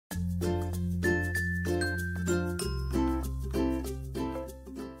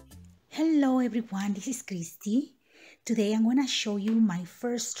everyone, this is Christy. Today I'm going to show you my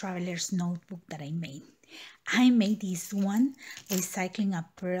first traveler's notebook that I made. I made this one recycling a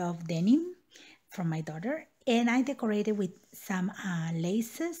pair of denim from my daughter, and I decorated with some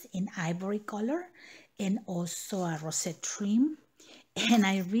laces in ivory color and also a rosette trim. And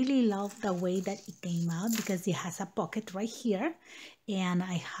I really love the way that it came out because it has a pocket right here, and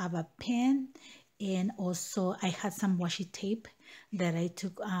I have a pen, and also I had some washi tape that I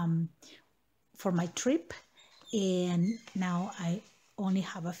took for my trip, and now I only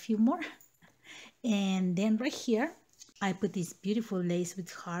have a few more. And then right here I put this beautiful lace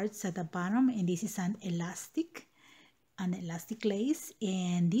with hearts at the bottom, and this is an elastic lace,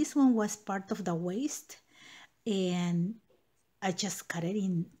 and this one was part of the waist, and I just cut it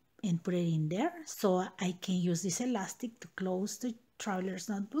in and put it in there so I can use this elastic to close the traveler's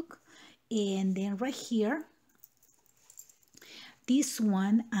notebook. And then right here, this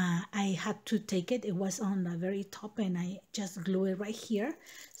one, I had to take it. It was on the very top, and I just glue it right here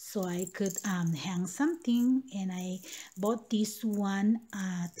so I could hang something. And I bought this one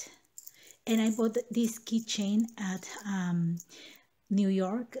and I bought this keychain at New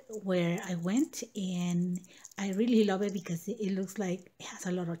York where I went, and I really love it because it looks like it has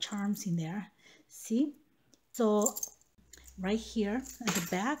a lot of charms in there. See? So right here at the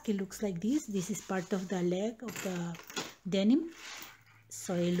back, it looks like this. This is part of the leg of the denim,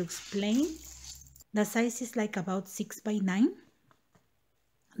 so it looks plain. The size is like about 6 by 9.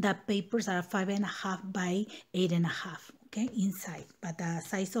 The papers are 5.5 by 8.5, okay, inside, but the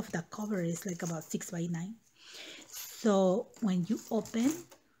size of the cover is like about 6 by 9. So when you open,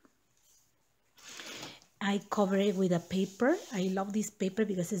 I cover it with a paper. I love this paper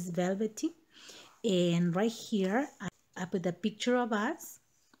because it's velvety. And right here, I put a picture of us.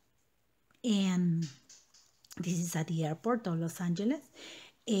 And this is at the airport of Los Angeles.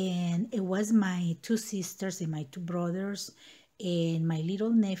 And it was my 2 sisters and my 2 brothers and my little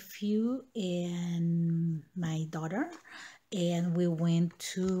nephew and my daughter. And we went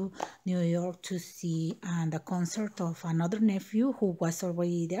to New York to see the concert of another nephew who was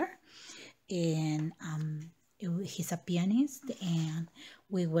already there. And he's a pianist, and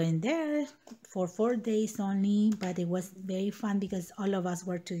we went there for 4 days only, but it was very fun because all of us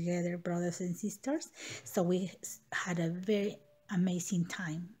were together, brothers and sisters, so we had a very amazing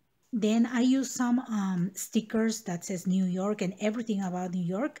time. Then I used some stickers that says New York and everything about New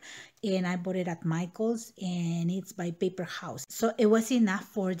York, and I bought it at Michael's, and it's by Paper House. So it was enough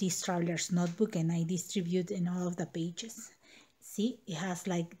for this traveler's notebook, and I distribute in all of the pages. See, it has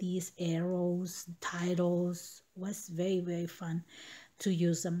like these arrows, titles. It was very, very fun to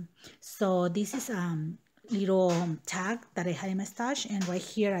use them. So this is little tag that I had in my stash, and right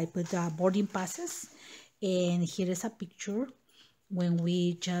here I put boarding passes, and here is a picture when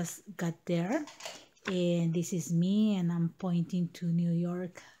we just got there, and this is me, and I'm pointing to New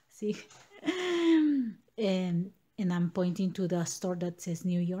York. See, and I'm pointing to the store that says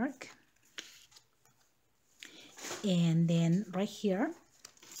New York. And then right here,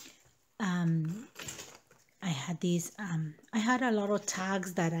 I had this, I had a lot of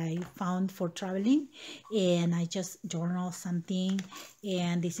tags that I found for traveling, and I just journal something.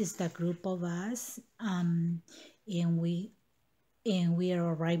 And this is the group of us, and we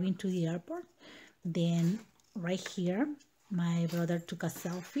are arriving to the airport. Then right here, my brother took a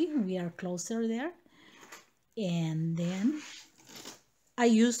selfie. We are closer there. And then I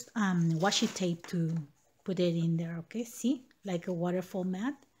used washi tape to put it in there, okay? See, like a waterfall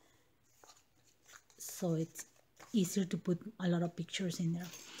mat, so it's easier to put a lot of pictures in there.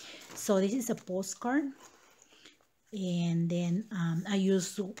 So this is a postcard, and then I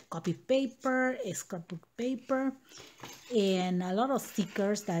use copy paper, scrapbook paper, and a lot of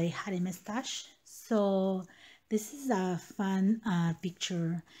stickers that I had in my stash. So this is a fun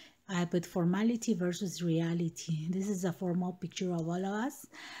picture. I put formality versus reality. This is a formal picture of all of us,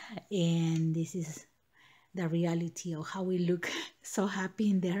 and this is the reality of how we look so happy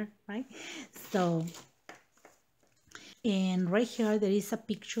in there, right? So, and right here there is a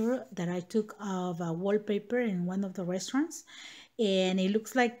picture that I took of a wallpaper in one of the restaurants, and it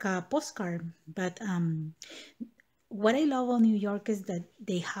looks like a postcard. But what I love on New York is that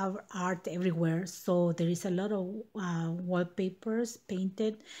they have art everywhere, so there is a lot of wallpapers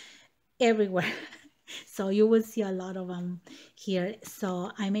painted everywhere. So you will see a lot of them here.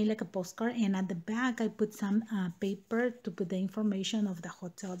 So I made like a postcard, and at the back I put some paper to put the information of the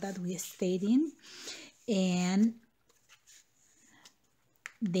hotel that we stayed in. And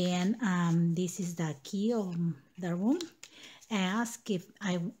then this is the key of the room. I asked if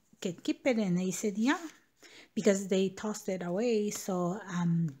I could keep it, and they said yeah, because they tossed it away. So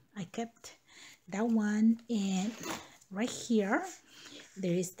I kept that one. And right here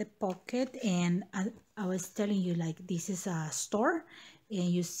there is the pocket, and I was telling you, like, this is a store, and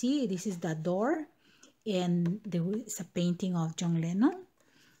you see this is the door, and there is a painting of John Lennon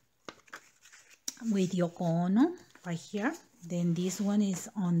with Yoko Ono right here. Then this one is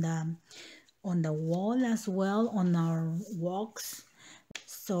on the wall as well, on our walks.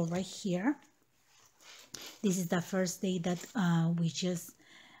 So right here, this is the first day that we just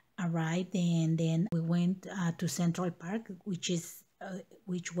arrived, and then we went to Central Park, which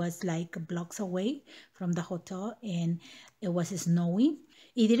was like blocks away from the hotel, and it was snowing.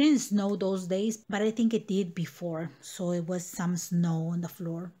 It didn't snow those days, but I think it did before, so it was some snow on the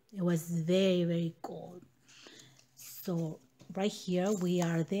floor. It was very, very cold. So right here we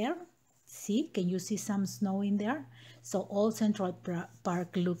are there. See, can you see some snow in there? So all Central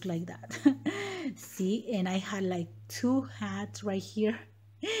Park looked like that. See, and I had like 2 hats right here,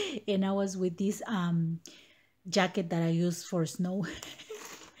 and I was with this jacket that I use for snow.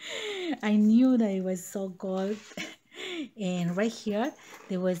 I knew that it was so cold. And right here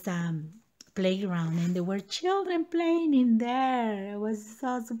there was playground, and there were children playing in there. It was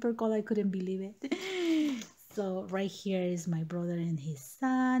so super cold, I couldn't believe it. So right here is my brother and his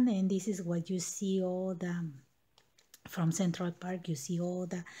son, and this is what you see, all the from Central Park. You see all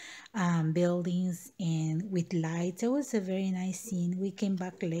the buildings and with lights. It was a very nice scene. We came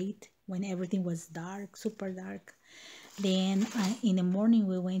back late when everything was dark, super dark. Then in the morning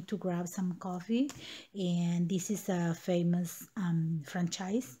we went to grab some coffee, and this is a famous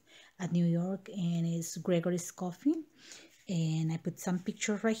franchise at New York, and it's Gregory's Coffee. And I put some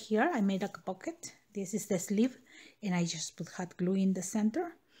pictures right here. I made a pocket. This is the sleeve, and I just put hot glue in the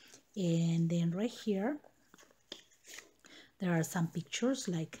center. And then right here there are some pictures,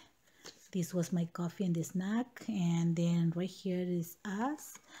 like this was my coffee and the snack, and then right here is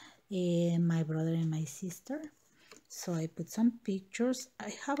us, and my brother and my sister. So I put some pictures.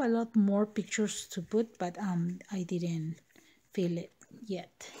 I have a lot more pictures to put, but I didn't feel it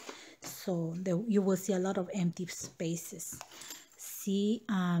yet. So you will see a lot of empty spaces. See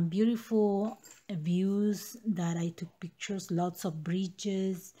beautiful views that I took pictures, lots of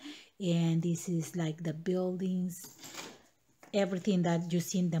bridges, and this is like the buildings, everything that you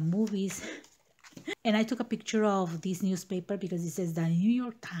see in the movies. And I took a picture of this newspaper because it says the New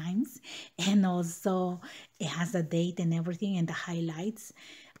York Times, and also it has the date and everything and the highlights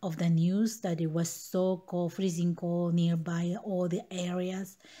of the news, that it was so cold, freezing cold nearby all the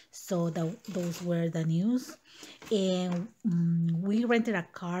areas. So those were the news. And we rented a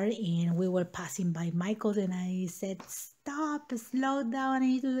car, and we were passing by Michael's, and I said, stop, slow down, I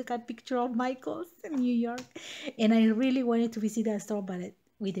need to take a picture of Michael's in New York. And I really wanted to visit that store, but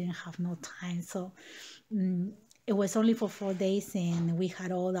we didn't have no time. So it was only for 4 days, and we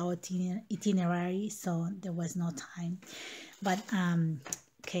had all our itinerary, so there was no time. But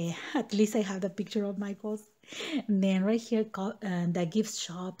okay, at least I have the picture of Michael's. And then right here, the gift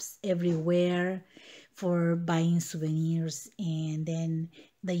shops everywhere for buying souvenirs, and then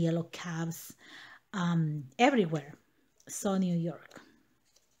the yellow cabs everywhere. So New York.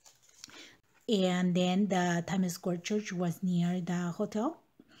 And then the Times Square Church was near the hotel.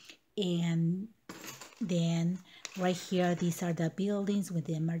 And then right here, these are the buildings with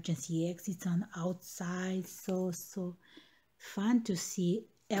the emergency exits on outside. So fun to see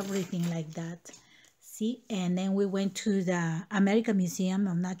everything like that. See, and then we went to the American Museum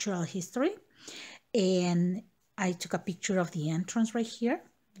of Natural History, and I took a picture of the entrance right here.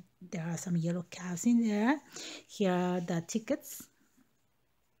 There are some yellow cabs in there. Here are the tickets.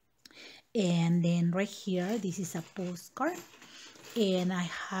 And then right here, this is a postcard, and I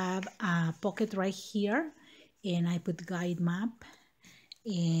have a pocket right here, and I put guide map.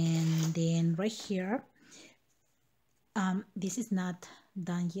 And then right here, this is not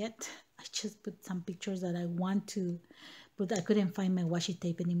done yet. I just put some pictures that I want to put. I couldn't find my washi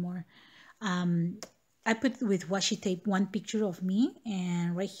tape anymore. I put with washi tape one picture of me,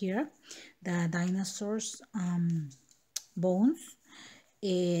 and right here the dinosaurs bones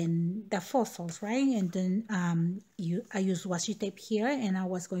and the fossils, right? And then I use washi tape here, and I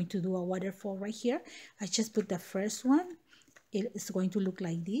was going to do a waterfall right here. I just put the first one. It's going to look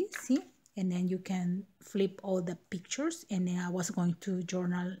like this, see? And then you can flip all the pictures, and then I was going to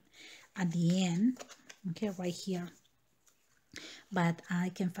journal at the end, okay, right here. But I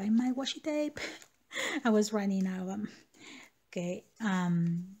can find my washi tape. I was running out of them. Okay,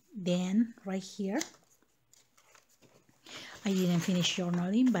 then right here, I didn't finish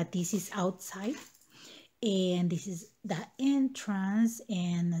journaling, but this is outside, and this is the entrance.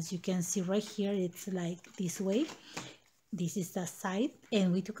 And as you can see right here, it's like this way. this is the side,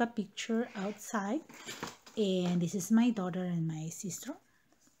 and we took a picture outside, and this is my daughter and my sister.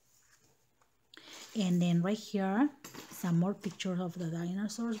 And then right here, some more pictures of the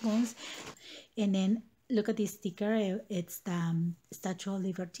dinosaurs bones. And then look at this sticker. It's the Statue of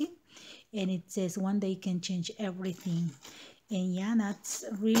Liberty, and it says one day can change everything. And yeah, that's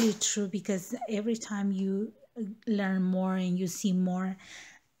really true, because every time you learn more and you see more,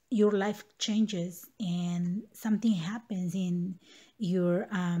 your life changes and something happens in your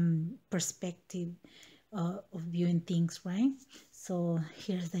perspective of viewing things, right? So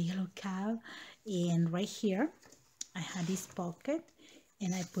here's the yellow cow, and right here I had this pocket,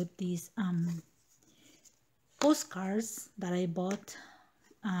 and I put these postcards that I bought,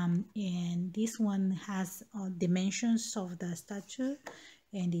 and this one has dimensions of the statue,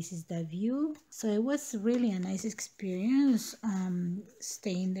 and this is the view. So it was really a nice experience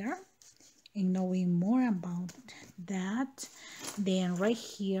staying there and knowing more about that. Then right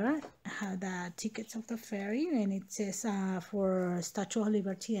here I have the tickets of the ferry, and it says for Statue of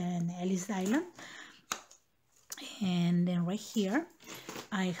Liberty and Ellis Island. And then right here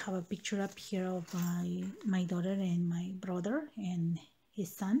I have a picture up here of my daughter and my brother and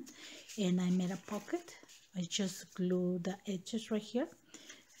his son, and I made a pocket. I just glued the edges right here,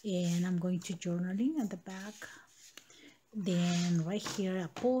 and I'm going to journaling at the back. Then right here a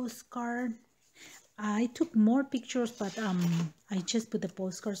postcard. I took more pictures, but I just put the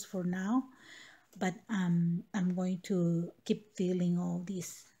postcards for now, but I'm going to keep filling all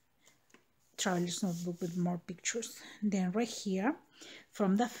these traveler's notebook with more pictures. Then right here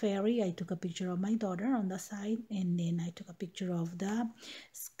from the ferry, I took a picture of my daughter on the side, and then I took a picture of the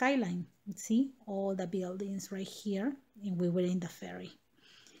skyline. See all the buildings right here, and we were in the ferry,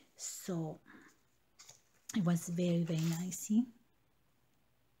 so it was very, very nice. See?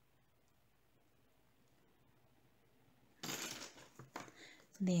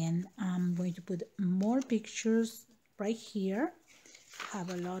 Then I'm going to put more pictures right here.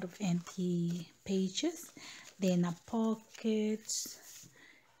 Have a lot of empty pages, then a pocket,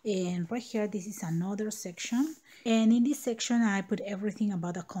 and right here this is another section, and in this section I put everything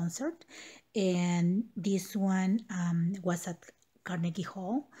about the concert. And this one was at Carnegie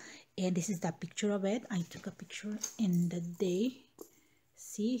Hall, and this is the picture of it. I took a picture in the day.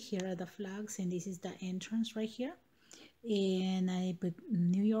 See, here are the flags, and this is the entrance right here. And I put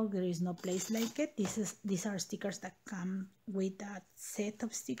New York, there is no place like it. These are stickers that come with that set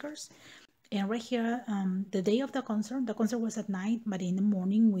of stickers. And right here, the day of the concert was at night, but in the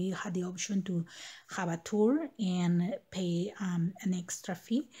morning we had the option to have a tour and pay an extra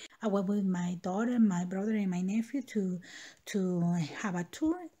fee. I went with my daughter, my brother, and my nephew to have a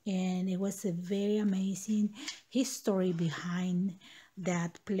tour, and it was a very amazing history behind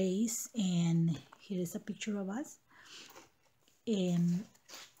that place. And here is a picture of us. And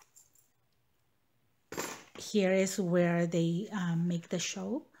here is where they make the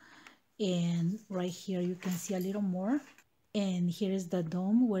show, and right here you can see a little more. And here is the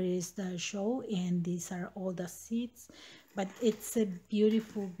dome where is the show, and these are all the seats. But it's a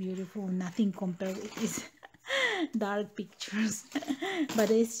beautiful, beautiful, nothing compared with these dark pictures. But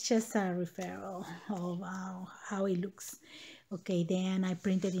it's just a referral of how it looks. Okay, then I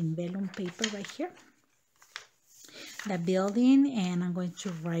printed in vellum paper right here the building, and I'm going to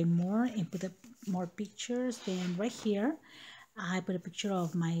write more and put more pictures. Then right here I put a picture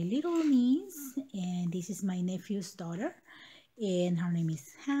of my little niece, and this is my nephew's daughter, and her name is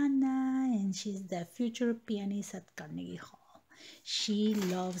Hannah, and she's the future pianist at Carnegie Hall. She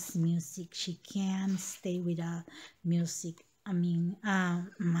loves music. She can't stay without music. I mean,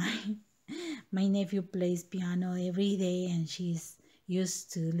 my nephew plays piano every day, and she's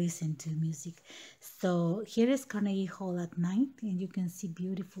used to listen to music. So here is Carnegie Hall at night, and you can see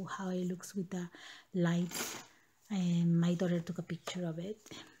beautiful how it looks with the lights, and my daughter took a picture of it.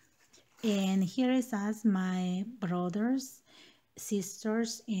 And here is us, my brothers,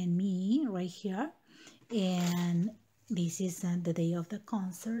 sisters, and me right here. And this is the day of the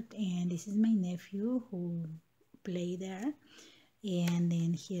concert, and this is my nephew who played there. And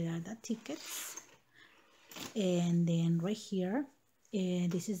then here are the tickets, and then right here,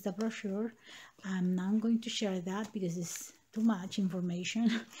 and this is the brochure. I'm not going to share that because it's too much information.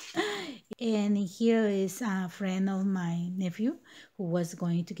 And here is a friend of my nephew who was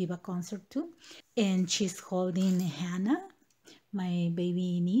going to give a concert too, and she's holding Hannah, my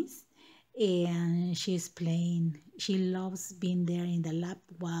baby niece, and she's playing. She loves being there in the lap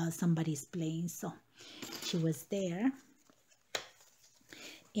while somebody's playing, so she was there.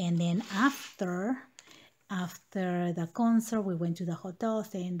 And then after after the concert, we went to the hotel,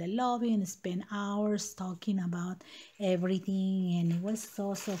 stayed in the lobby, and spent hours talking about everything. And it was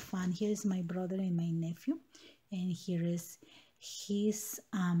so fun. Here is my brother and my nephew, and here is his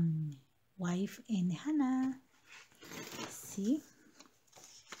wife and Hannah. See?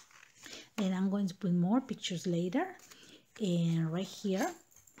 Then I'm going to put more pictures later. And right here,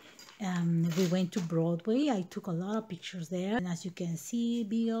 we went to Broadway. I took a lot of pictures there, and as you can see,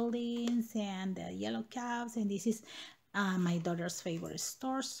 buildings and yellow cabs, and this is my daughter's favorite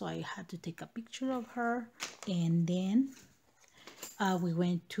store, so I had to take a picture of her. And then we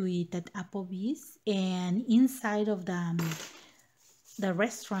went to eat at Applebee's, and inside of the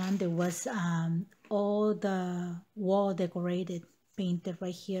restaurant there was all the wall decorated, painted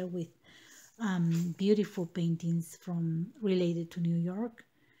right here with beautiful paintings from related to New York.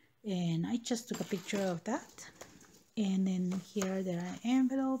 And I just took a picture of that. And then here there are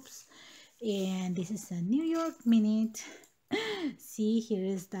envelopes, and this is a New York minute. See, here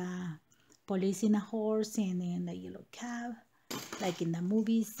is the police in a horse and then the yellow cab, like in the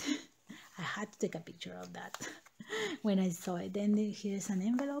movies. I had to take a picture of that when I saw it. Then here's an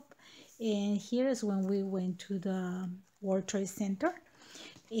envelope, and here's when we went to the World Trade Center.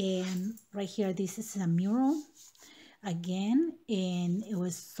 And right here, this is a mural again, and it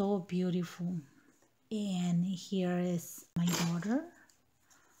was so beautiful. And here is my daughter,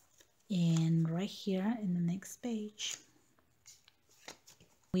 and right here in the next page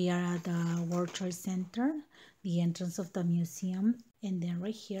we are at the World Trade Center, the entrance of the museum. And then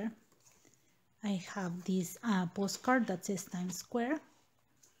right here I have this postcard that says Times Square.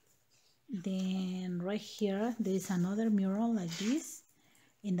 Then right here there is another mural like this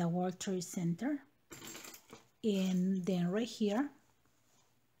in the World Trade Center. And then right here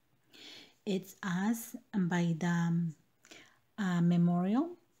it's us by the memorial,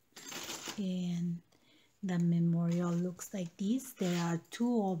 and the memorial looks like this. There are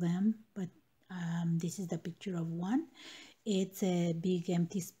two of them, but this is the picture of one. It's a big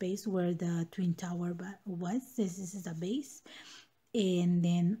empty space where the Twin Tower was. This is the base. And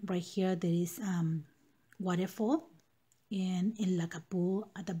then right here there is waterfall and like a pool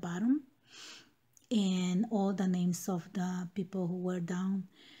at the bottom, and all the names of the people who were down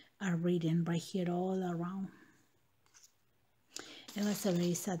are written right here all around. It was a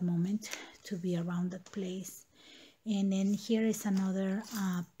very sad moment to be around that place. And then here is another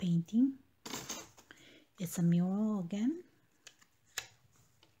painting. It's a mural again.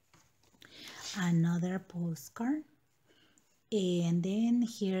 Another postcard. And then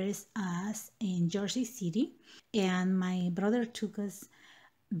here is us in Jersey City, and my brother took us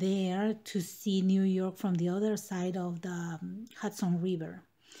there to see New York from the other side of the Hudson River.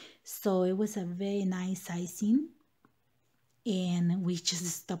 So it was a very nice sightseeing, and we just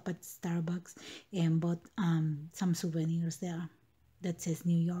stopped at Starbucks and bought some souvenirs there that says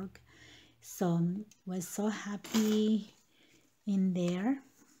New York. So was so happy in there.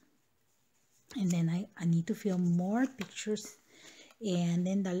 And then I need to film more pictures. And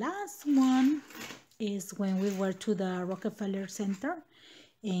then the last one is when we were to the Rockefeller Center,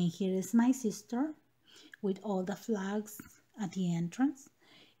 and here is my sister with all the flags at the entrance.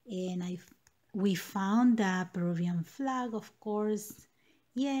 And we found the Peruvian flag, of course.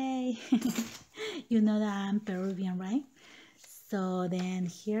 Yay! You know that I'm Peruvian, right? So then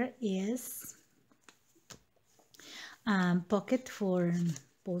here is pocket for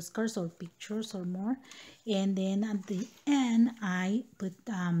postcards or pictures or more. And then at the end I put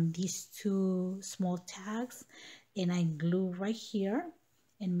these two small tags, and I glue right here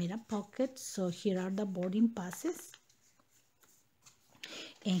and made a pocket. So here are the boarding passes,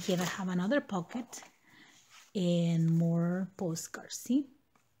 and here I have another pocket and more postcards. See,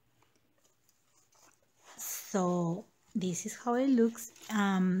 so this is how it looks,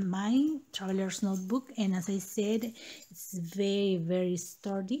 my traveler's notebook. And as I said, it's very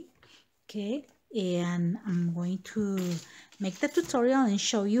sturdy. Okay, and I'm going to make the tutorial and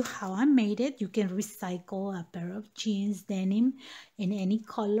show you how I made it. You can recycle a pair of jeans, denim in any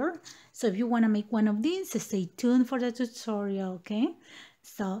color. So if you want to make one of these, stay tuned for the tutorial. Okay,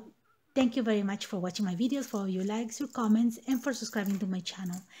 so thank you very much for watching my videos, for all your likes, your comments, and for subscribing to my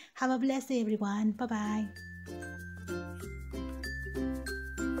channel. Have a blessed day, everyone. Bye bye.